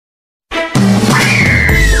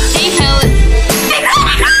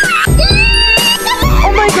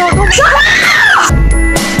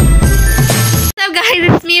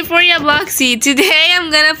Maria Bloxy. Today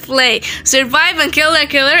I'm gonna play Survive and Kill the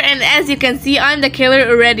Killer, and as you can see, I'm the killer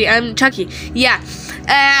already. I'm Chucky. Yeah.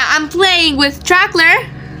 I'm playing with Trackler.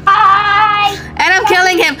 Hi! And I'm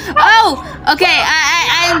killing him. Oh, okay.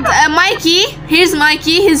 And Mikey. Here's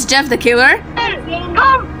Mikey. He's Jeff the killer.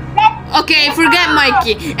 Okay, forget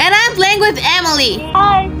Mikey. And I'm playing with Emily.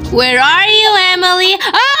 Hi. Where are you, Emily?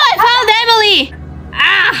 Oh, I found Emily.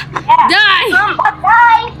 Die.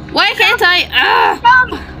 Why can't I?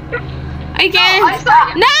 I can't.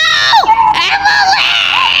 No, Emily!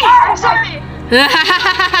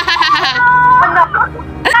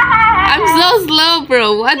 I'm so slow,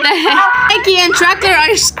 bro. What the heck? Mikey and Trackler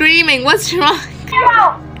are screaming. What's wrong?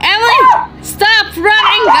 Emily, stop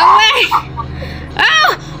running away!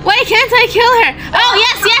 Oh, why can't I kill her? Oh,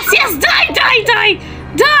 yes!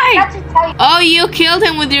 Die! Oh, you killed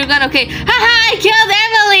him with your gun. Okay. Haha, I killed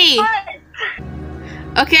Emily!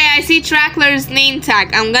 Okay, I see Trackler's name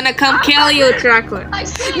tag. I'm gonna come kill you, Trackler. No!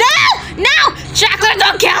 Trackler,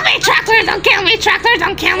 don't kill me! Trackler, don't kill me!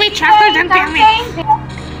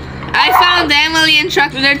 I found Emily and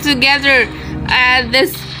Trackler. They're together at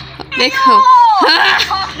this. No!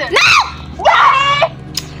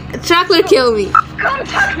 Trackler, kill me.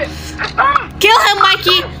 Kill him,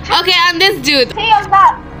 Mikey. Okay, I'm this dude.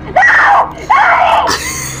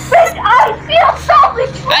 I feel so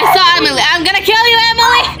betrayed. I saw Emily. I'm gonna kill you,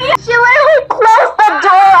 Emily. She literally closed the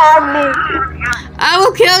door on me. I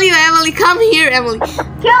will kill you, Emily. Come here, Emily.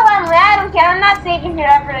 Kill Emily. I don't care. I'm not staying here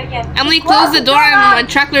ever again. Emily, close the door on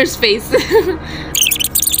Trackler's face.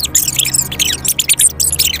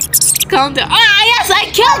 Calm down. Ah, yes,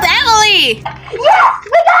 I killed Emily. Yes,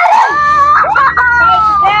 we got him.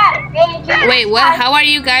 Wait, what? How are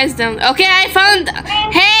you guys doing? Okay, I found.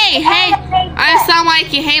 Hey, I saw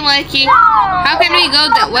Mikey. Hey, Mikey. How can we go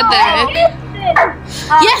down? What the heck?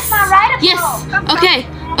 Yes.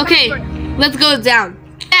 Okay. Let's go down.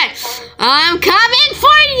 I'm coming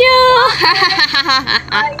for you.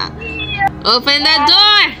 Open the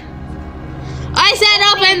door. I said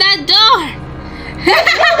open the door.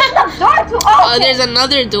 Oh, there's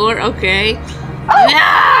another door. Okay.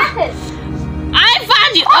 I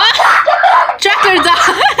found you. Trackler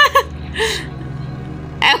died.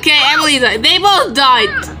 Okay, Emily died. They both died.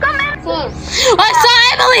 I saw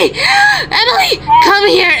Emily. Emily, come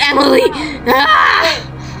here, Emily. No!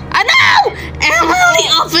 Emily,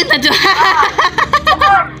 open the door.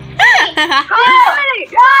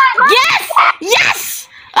 Yes!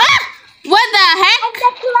 What the heck?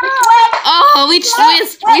 Oh, we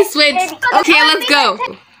switched. Okay, let's go.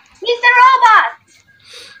 He's the robot.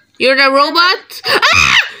 You're the robot?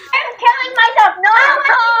 I'm killing myself. No.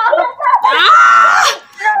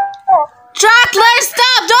 Trackler,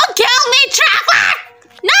 stop! Don't kill me, Trackler!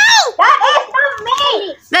 No! That is not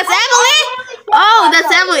me. That's Emily? Oh,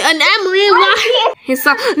 that's Emily. And Emily, why? He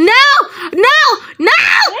saw. No!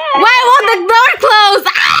 Why won't the door close?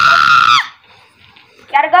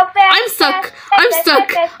 Gotta go fast. I'm stuck. Let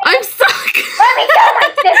me kill my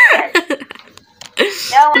sister.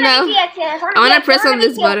 No. I wanna press on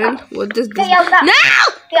this button. What does this? No! I'm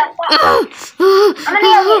an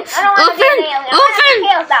alien. I don't want to be an alien.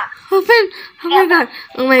 Open!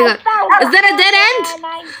 Oh my god! Is that a dead end?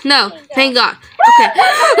 No, thank God. Okay.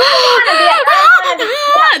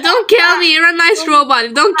 Don't kill me. You're a nice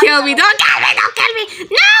robot. Don't kill me. No!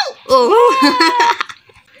 Oh.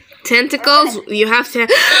 Tentacles. You have to.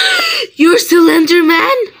 You're Slender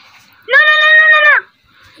Man. No.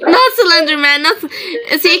 Not Slender Man. So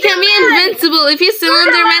he can be invincible. If he's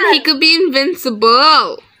Slender Man, he could be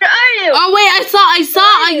invincible. Where are you? Oh wait, I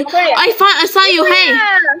saw you. Hey.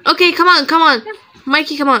 Okay, come on.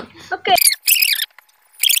 Mikey, come on. Okay.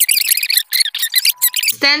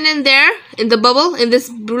 Stand in there in the bubble, in this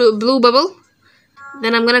blue bubble.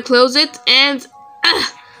 Then I'm gonna close it and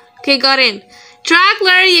okay, got in.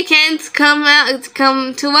 Trackler, you can't come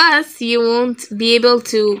to us. You won't be able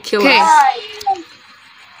to kill us.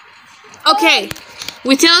 Okay,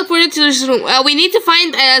 we teleported to this room. We need to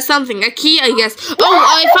find something, a key, I guess. Oh,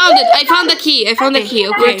 I found it. I found the key.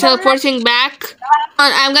 Okay, we're teleporting back.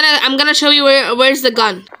 I'm gonna show you where's the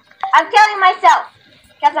gun. I'm killing myself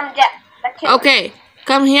because I'm Jeff. Okay,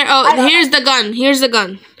 come here. Oh, here's the gun.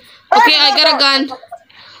 Okay, I got a gun.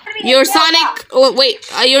 You're Sonic. Oh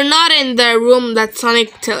wait, you're not in the room that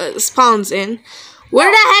Sonic spawns in. Where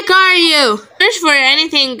the heck are you? Search for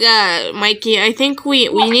anything, Mikey. I think we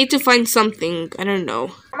need to find something. I don't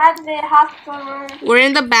know. I'm at the hospital room. We're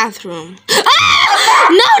in the bathroom. Ah!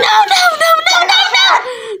 No! Die!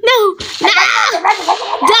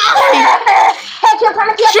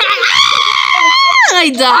 I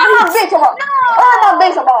died. I'm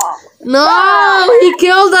invincible. No, he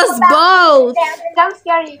killed us both. I'm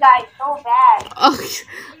scared you guys so bad. Okay,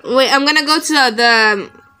 wait, I'm gonna go to the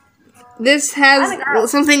this has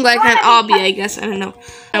something like an obby, I guess. I don't know.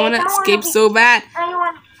 I wanna escape so bad.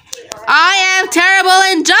 I am terrible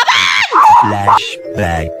in jumping!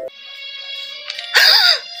 Flashback.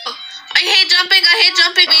 I hate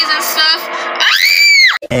jumping bees and stuff.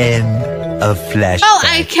 End of flashback. Oh,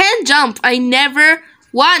 I can't jump. I never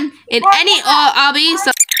won in any obby,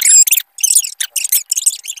 so...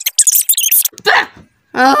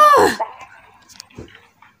 Oh.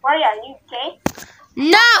 What are you, okay?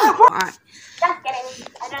 No! Just kidding.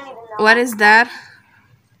 I don't even know. What is that?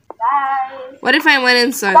 Guys. What if I went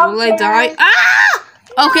inside? Will I die? Ah!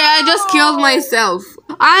 Okay, I just killed myself.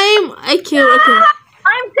 I killed. Okay.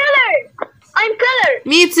 I'm killer. I'm killer.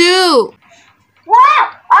 Me too.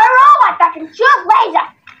 Wow, a robot that can shoot laser.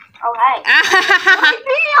 Okay.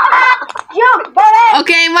 Shoot, buddy.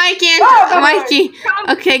 Okay, Mikey. Mikey.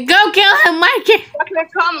 Okay, go kill him, Mikey.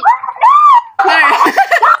 Come.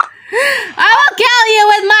 I will kill you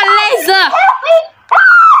with my laser.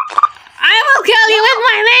 I will kill you with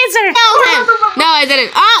my laser. Kill him. No, I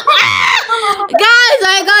didn't. Oh, guys,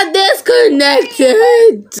 I got disconnected.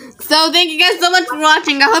 So thank you guys so much for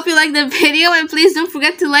watching. I hope you liked the video, and please don't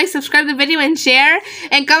forget to like, subscribe the video, and share,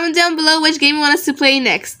 and comment down below which game you want us to play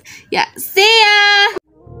next. Yeah, see ya.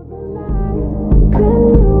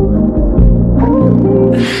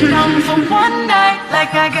 For one night,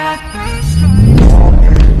 like I got